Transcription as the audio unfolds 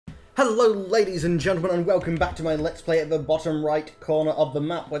Hello ladies and gentlemen, and welcome back to my Let's Play at the bottom right corner of the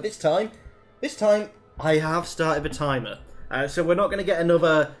map, where this time I have started a timer. So we're not going to get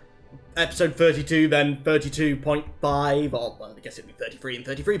another episode 32, then 32.5, or well, I guess it'd be 33 and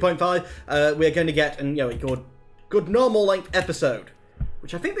 33.5. We're going to get a good normal length episode,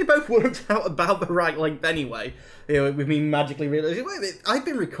 which I think they both worked out about the right length anyway. With me magically realising, wait a minute, I've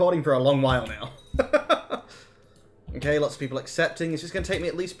been recording for a long while now. Okay, lots of people accepting. It's just going to take me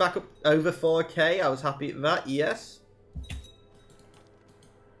at least back up over 4K. I was happy with that, yes.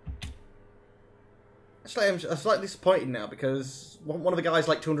 Actually, I'm slightly disappointed now because one of the guys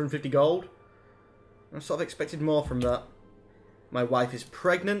like 250 gold. I sort of expected more from that. My wife is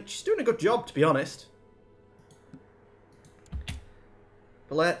pregnant. She's doing a good job, to be honest.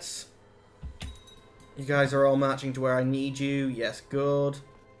 But let's... You guys are all marching to where I need you. Yes, good.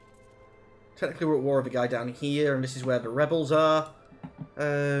 Technically we're at war with a guy down here, and this is where the rebels are.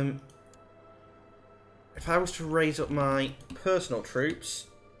 If I was to raise up my personal troops,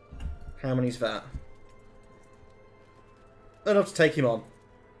 how many's that? Enough to take him on.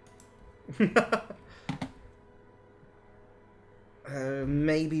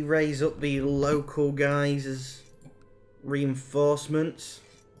 Maybe raise up the local guys as reinforcements.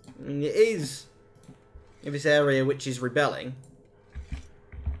 I mean, it is in this area which is rebelling.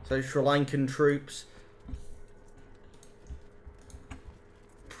 So Sri Lankan troops,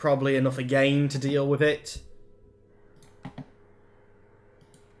 probably enough again to deal with it.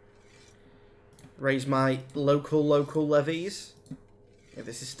 Raise my local levies. Yeah,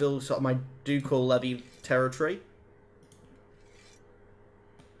 this is still sort of my ducal levy territory.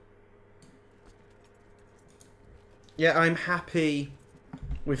 Yeah, I'm happy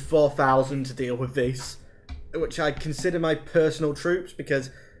with 4,000 to deal with this, which I consider my personal troops because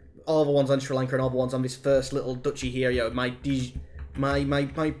all the ones on Sri Lanka and all the ones on this first little duchy here, my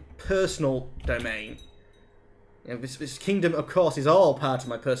personal domain. This kingdom, of course, is all part of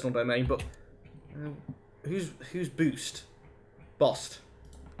my personal domain, but who's boost? Bost.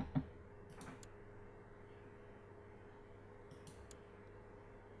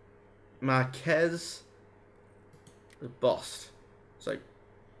 Marquez, Bost. So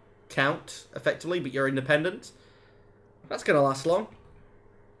count effectively, but you're independent. That's gonna last long.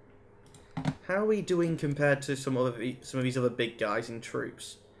 How are we doing compared to some of these other big guys in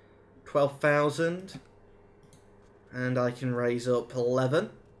troops? 12,000. And I can raise up 11.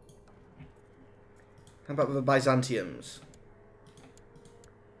 How about with the Byzantiums?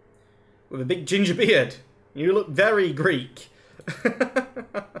 With a big ginger beard. You look very Greek.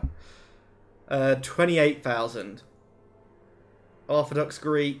 28,000. Orthodox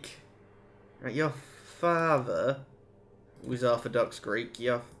Greek. Right, your father was Orthodox Greek.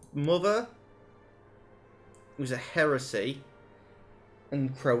 Your mother was a heresy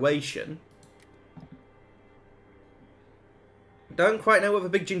and Croatian. Don't quite know where the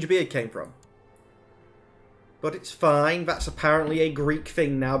big ginger beard came from, but it's fine. That's apparently a Greek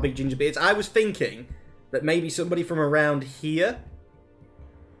thing now, big ginger beards. I was thinking that maybe somebody from around here,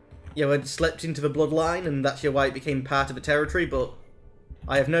 had slept into the bloodline and that's why it became part of the territory, but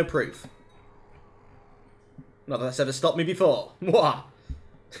I have no proof. Not that that's ever stopped me before. Mwah!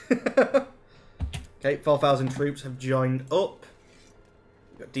 Okay, 4,000 troops have joined up.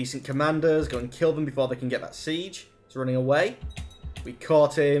 We've got decent commanders. Go and kill them before they can get that siege. He's running away. We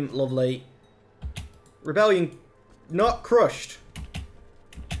caught him. Lovely. Rebellion not crushed.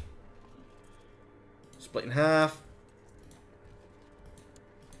 Split in half.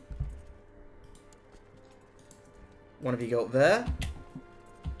 One of you go up there.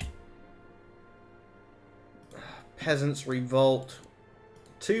 Peasants revolt.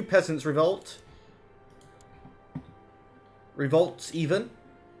 2 peasants revolt. Revolts even.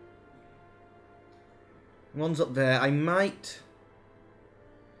 One's up there. I'm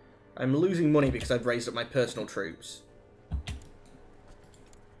losing money because I've raised up my personal troops.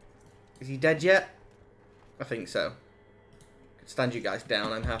 Is he dead yet? I think so. Could stand you guys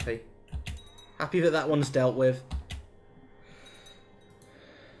down, I'm happy. Happy that that one's dealt with.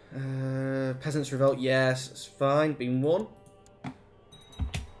 Peasants revolt, yes, it's fine. Been won.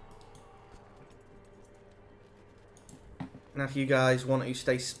 Now if you guys want to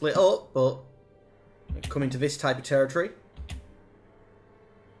stay split up, but come into this type of territory.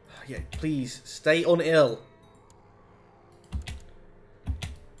 Yeah, please, stay unill.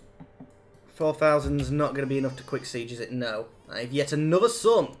 4,000's not going to be enough to quick siege, is it? No. I have yet another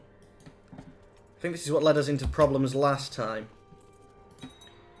son. I think this is what led us into problems last time.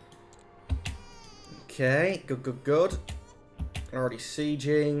 Okay, good. Already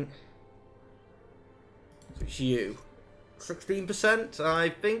sieging. So it's you. 16%? I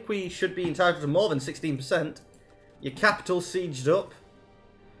think we should be entitled to more than 16%. Your capital sieged up.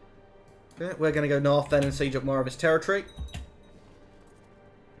 Yeah, we're going to go north then and siege up more of his territory.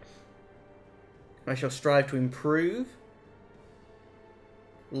 I shall strive to improve.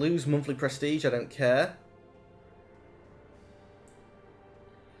 Lose monthly prestige, I don't care.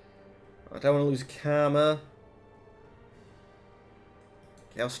 I don't want to lose karma.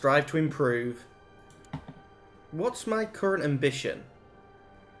 Okay, I'll strive to improve. What's my current ambition?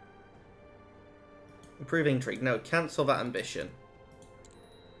 Improve intrigue. No, cancel that ambition.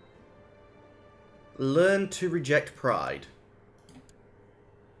 Learn to reject pride.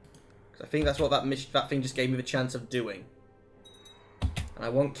 Because I think that's what that thing just gave me the chance of doing. And I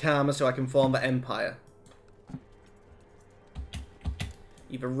want karma so I can form the empire.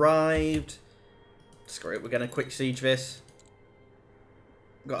 You've arrived. Screw it, we're going to quick siege this.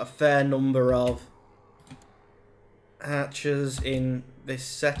 Got a fair number of archers in this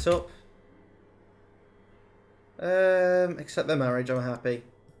setup. Accept their marriage, I'm happy.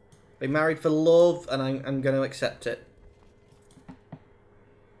 They married for love, and I'm going to accept it.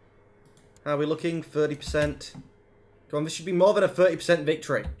 How are we looking? 30%. Come on, this should be more than a 30%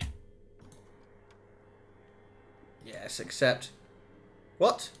 victory. Yes, accept.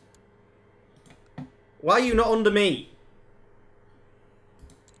 What? Why are you not under me?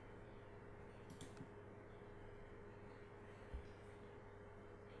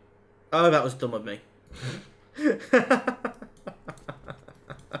 Oh, that was dumb of me.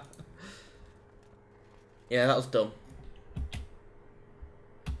 Yeah, that was dumb.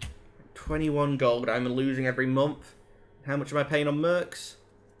 21 gold. I'm losing every month. How much am I paying on mercs?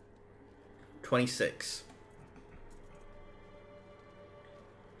 26.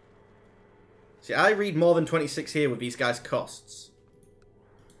 See, I read more than 26 here with these guys' costs.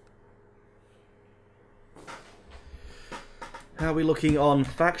 How are we looking on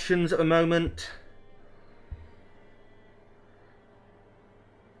factions at the moment?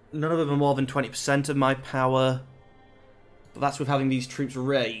 None of them are more than 20% of my power. But that's with having these troops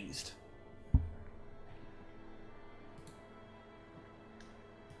raised.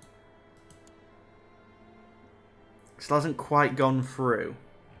 Still hasn't quite gone through.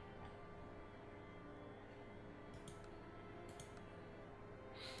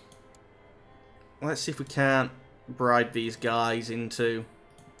 Let's see if we can't bribe these guys into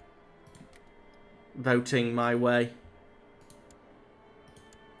voting my way.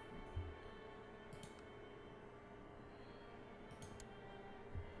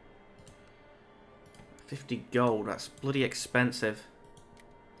 $50 gold, that's bloody expensive.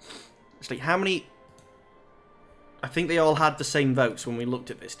 Actually, how many... I think they all had the same votes when we looked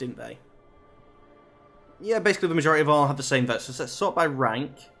at this, didn't they? Yeah, basically the majority of all have the same votes. So let's sort by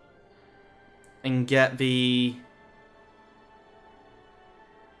rank. And get the...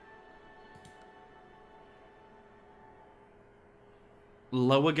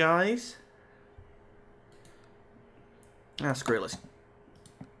 lower guys. Ah, screw it, let's...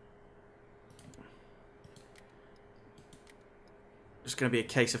 It's going to be a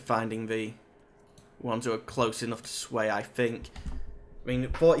case of finding the ones who are close enough to sway, I think. I mean,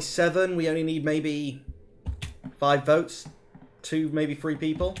 47, we only need maybe 5 votes. 2, maybe 3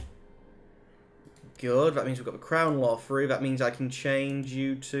 people. Good, that means we've got the Crown Law through. That means I can change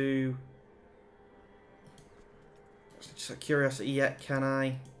you to... Just a curiosity yet, can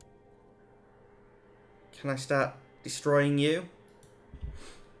I? Can I start destroying you?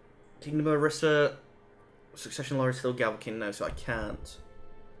 Kingdom of Orissa... Succession law is still Galvakin, no, so I can't.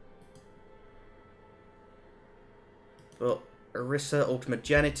 But Orissa, Ultimate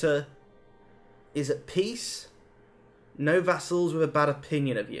Genitor, is at peace. No vassals with a bad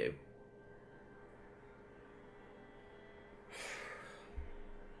opinion of you.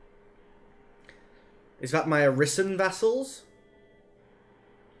 Is that my Orissan vassals?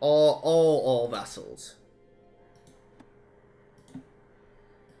 Or all vassals?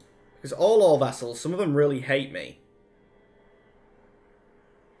 Because all vassals, some of them really hate me.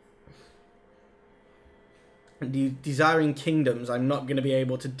 And the desiring kingdoms I'm not going to be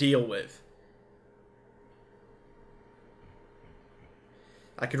able to deal with.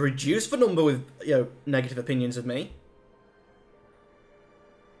 I could reduce the number with, you know, negative opinions of me.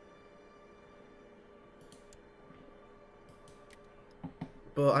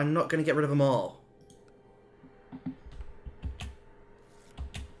 But I'm not going to get rid of them all.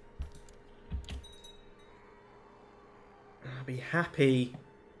 I'll be happy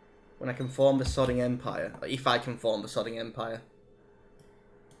when I can form the Sodding Empire. If I can form the Sodding Empire.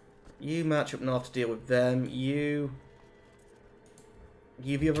 You march up north to deal with them. You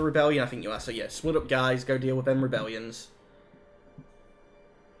have a rebellion, I think you are. So yeah, split up guys, go deal with them rebellions.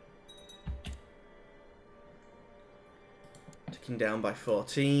 Ticking down by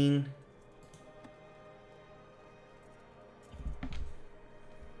 14.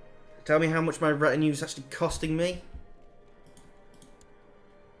 Tell me how much my retinue is actually costing me.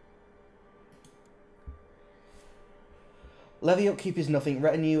 Levy upkeep is nothing.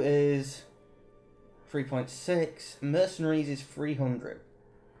 Retinue is 3.6. Mercenaries is 300.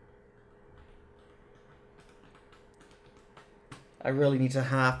 I really need to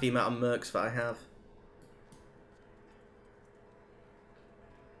half the amount of mercs that I have.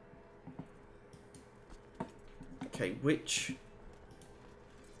 Okay, which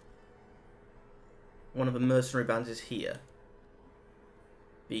one of the mercenary bands is here?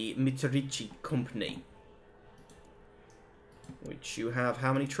 The Mitsubishi Company. Which you have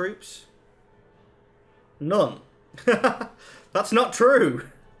how many troops? None. That's not true.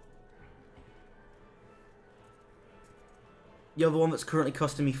 You're the one that's currently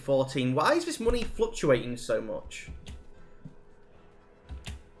costing me 14. Why is this money fluctuating so much?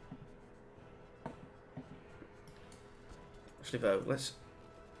 Actually, though, let's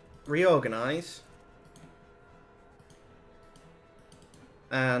reorganize.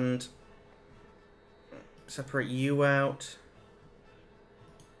 And separate you out.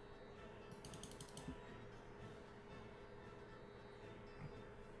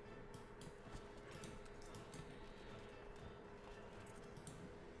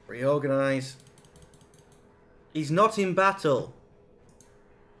 Reorganize. He's not in battle.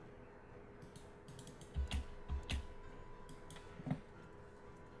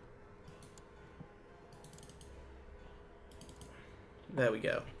 There we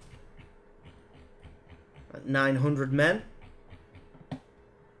go. 900 men.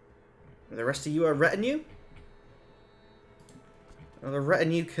 The rest of you are retinue. Now the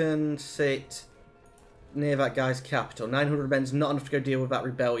retinue can sit near that guy's capital. 900 men's not enough to go deal with that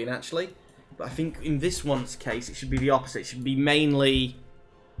rebellion, actually. But I think in this one's case, it should be the opposite. It should be mainly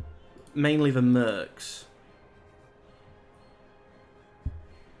the mercs.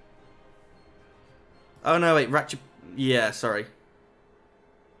 Oh no, wait, Ratchet. Yeah, sorry.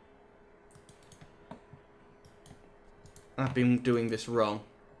 I've been doing this wrong.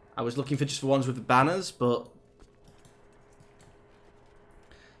 I was looking for just the ones with the banners, but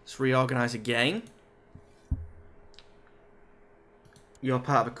let's reorganize again. You're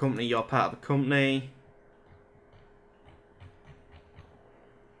part of the company, you're part of the company.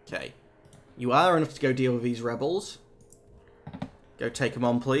 Okay. You are enough to go deal with these rebels. Go take them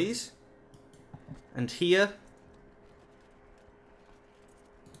on, please. And here,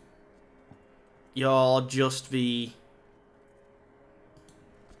 you're just the...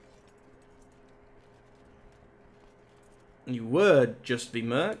 You were just the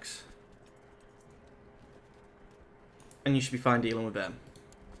mercs. And you should be fine dealing with them.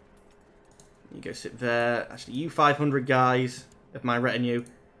 You go sit there. Actually, you 500 guys of my retinue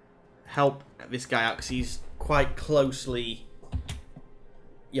help this guy out because he's quite closely,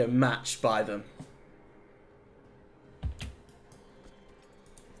 you know, matched by them.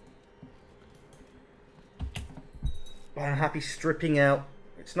 I'm happy stripping out.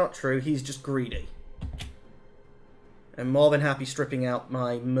 It's not true. He's just greedy. I'm more than happy stripping out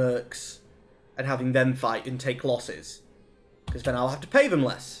my mercs and having them fight and take losses. Because then I'll have to pay them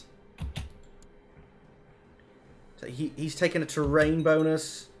less. So he's taken a terrain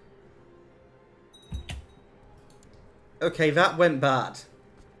bonus. Okay, that went bad.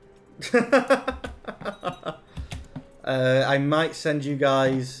 I might send you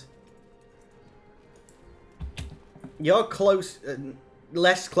guys... You're close...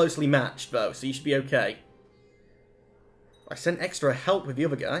 less closely matched, though, so you should be okay. I sent extra help with the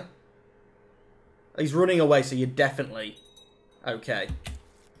other guy. He's running away, so you're definitely... okay.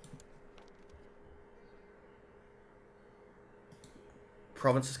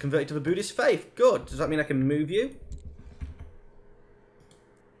 Province is converted to the Buddhist faith. Good. Does that mean I can move you?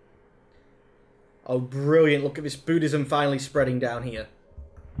 Oh, brilliant. Look at this Buddhism finally spreading down here.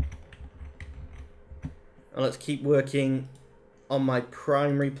 And let's keep working on my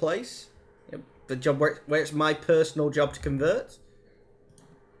primary place. Yep, the job where it's my personal job to convert.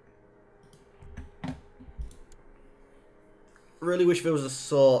 Really wish there was a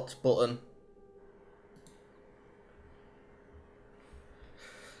sort button.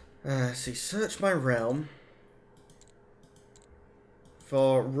 See, search my realm.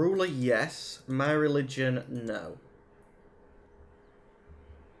 For ruler, yes. My religion, no.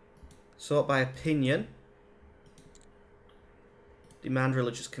 Sort by opinion. Demand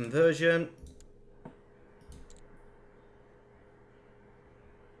religious conversion.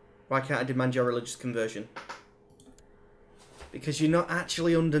 Why can't I demand your religious conversion? Because you're not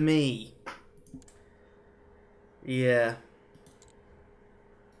actually under me. Yeah.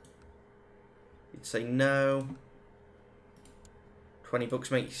 You'd say no. 20 bucks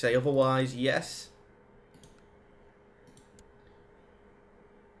make you say otherwise, yes.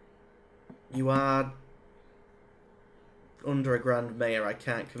 You are under a Grand Mayor, I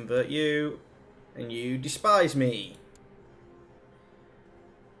can't convert you. And you despise me.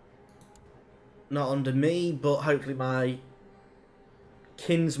 Not under me, but hopefully my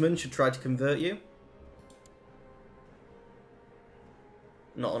kinsman should try to convert you.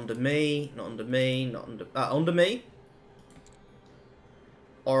 Not under me, not under me, not under me.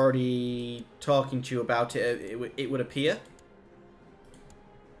 Already talking to you about it, it would appear.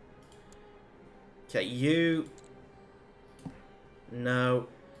 Okay, you. No.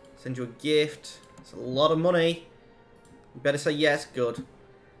 Send you a gift. It's a lot of money. You better say yes, good.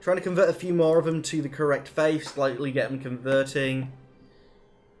 Trying to convert a few more of them to the correct faith, slightly get them converting.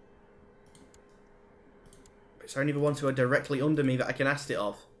 It's only the ones who are directly under me that I can ask it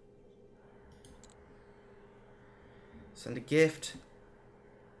of. Send a gift.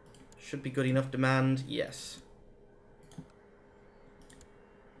 Should be good enough demand, yes.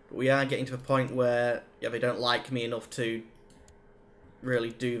 But we are getting to the point where, yeah, they don't like me enough to really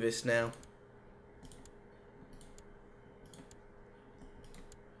do this now.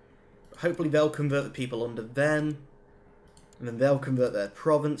 Hopefully they'll convert the people under them, and then they'll convert their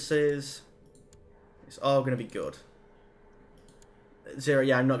provinces. It's all going to be good. Zero,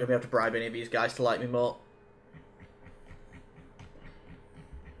 yeah, I'm not going to be able to bribe any of these guys to like me more.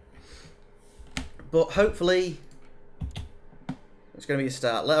 But hopefully, it's going to be a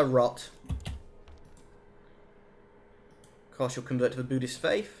start. Let her rot. Of course, you'll convert to the Buddhist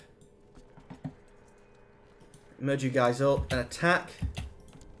faith. Merge you guys up and attack.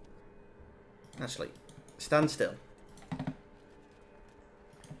 Actually, stand still.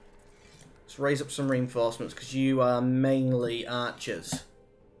 Let's raise up some reinforcements because you are mainly archers.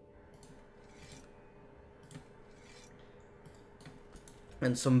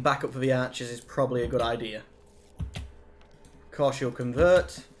 And some backup for the archers is probably a good idea. Of course you'll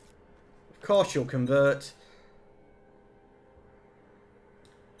convert. Of course you'll convert.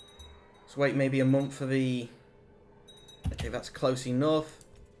 Let's wait maybe a month for the... Okay, that's close enough.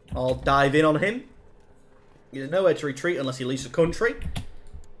 I'll dive in on him. There's nowhere to retreat unless he leaves the country.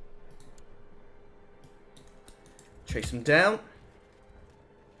 Chase him down.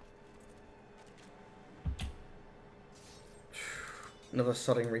 Another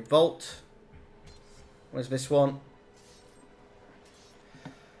sodding revolt. Where's this one?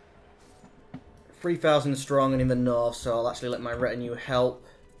 3,000 strong and in the north, so I'll actually let my retinue help.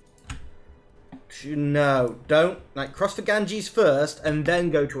 No, don't. Like, cross the Ganges first and then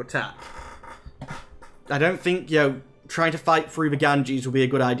go to attack. I don't think, you know, trying to fight through the Ganges will be a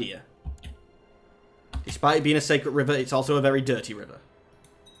good idea. Despite it being a sacred river, it's also a very dirty river.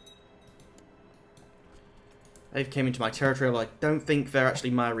 They've came into my territory, but I don't think they're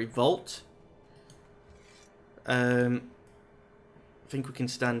actually my revolt. I think we can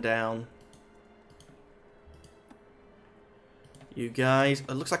stand down. You guys.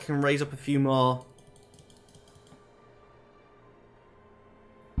 It looks like I can raise up a few more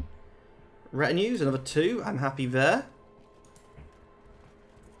retinues. Another 2. I'm happy there.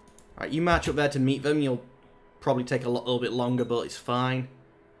 Alright, you march up there to meet them. You'll probably take a little bit longer, but it's fine.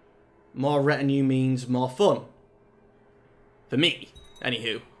 More retinue means more fun. For me,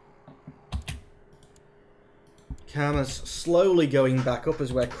 anywho. Karma's slowly going back up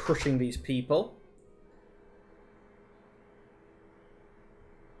as we're crushing these people.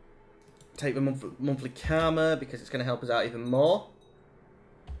 Take the monthly karma because it's going to help us out even more.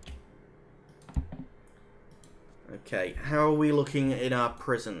 Okay, how are we looking in our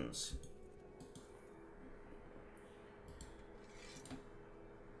prisons?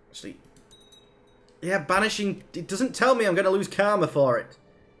 Actually, yeah, banishing, it doesn't tell me I'm going to lose karma for it.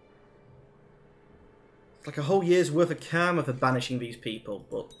 It's like a whole year's worth of karma for banishing these people,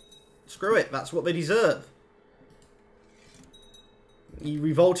 but screw it, that's what they deserve. You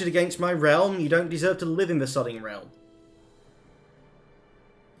revolted against my realm, you don't deserve to live in the sodding realm.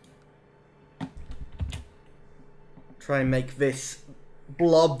 Try and make this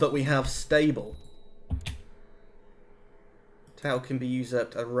blob that we have stable. Tau can be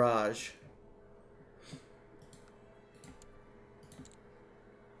usurped a Raj.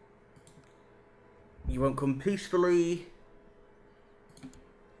 You won't come peacefully.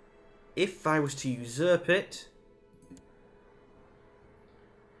 If I was to usurp it,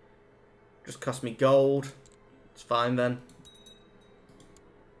 just cost me gold. It's fine then.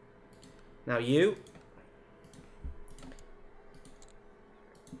 Now you.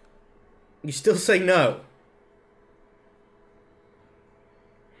 You still say no.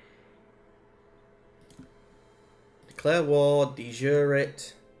 Declare war, de jure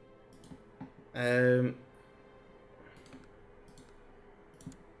it.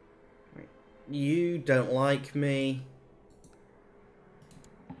 You don't like me.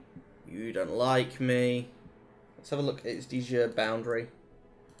 You don't like me. Let's have a look at its de jure boundary.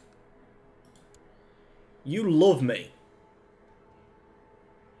 You love me.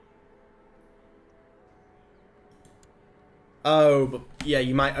 Oh, but yeah,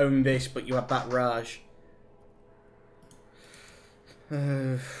 you might own this, but you have that Raj.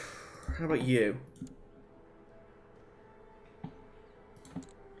 How about you?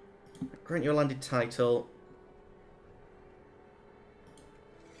 Grant your landed title.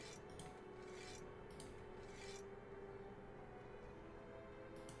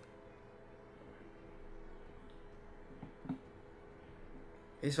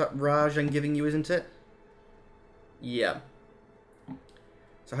 Is that Raj I'm giving you, isn't it? Yeah.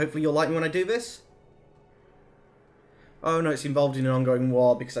 So hopefully you'll like me when I do this. Oh no, it's involved in an ongoing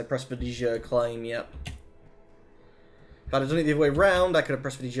war because I pressed for de jure claim, yep. If I'd have done it the other way around, I could have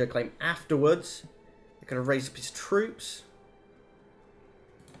pressed for de jure claim afterwards. I could have raised up his troops.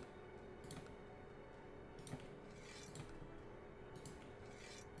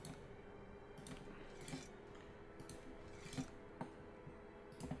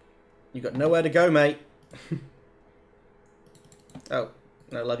 You got nowhere to go, mate. Oh,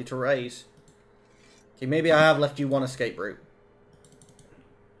 no levy to raise. Okay, maybe I have left you one escape route.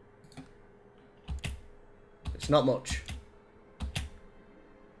 It's not much.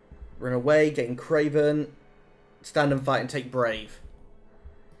 Run away, getting Craven, stand and fight and take Brave.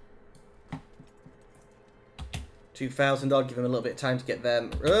 2,000 odd, give him a little bit of time to get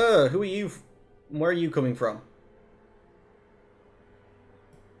them. Who are you? Where are you coming from?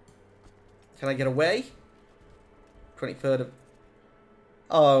 Can I get away? 23rd of...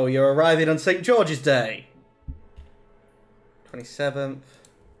 Oh, you're arriving on St. George's Day. 27th.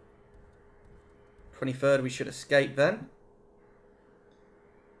 23rd, we should escape then.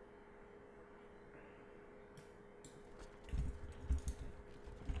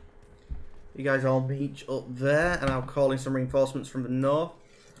 You guys all meet up there, and I'll call in some reinforcements from the north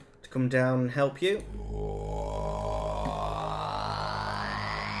to come down and help you.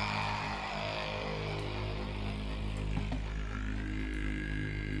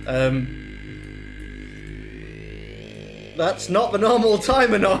 That's not the normal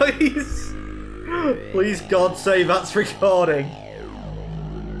timer noise. Please, God, say that's recording.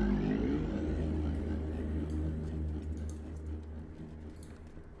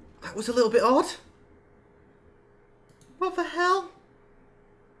 That was a little bit odd. What the hell?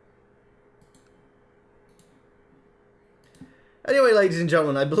 Anyway, ladies and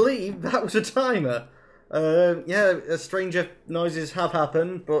gentlemen, I believe that was a timer. Yeah, stranger noises have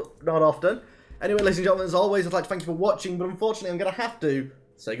happened, but not often. Anyway, ladies and gentlemen, as always, I'd like to thank you for watching, but unfortunately I'm going to have to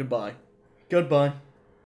say goodbye. Goodbye.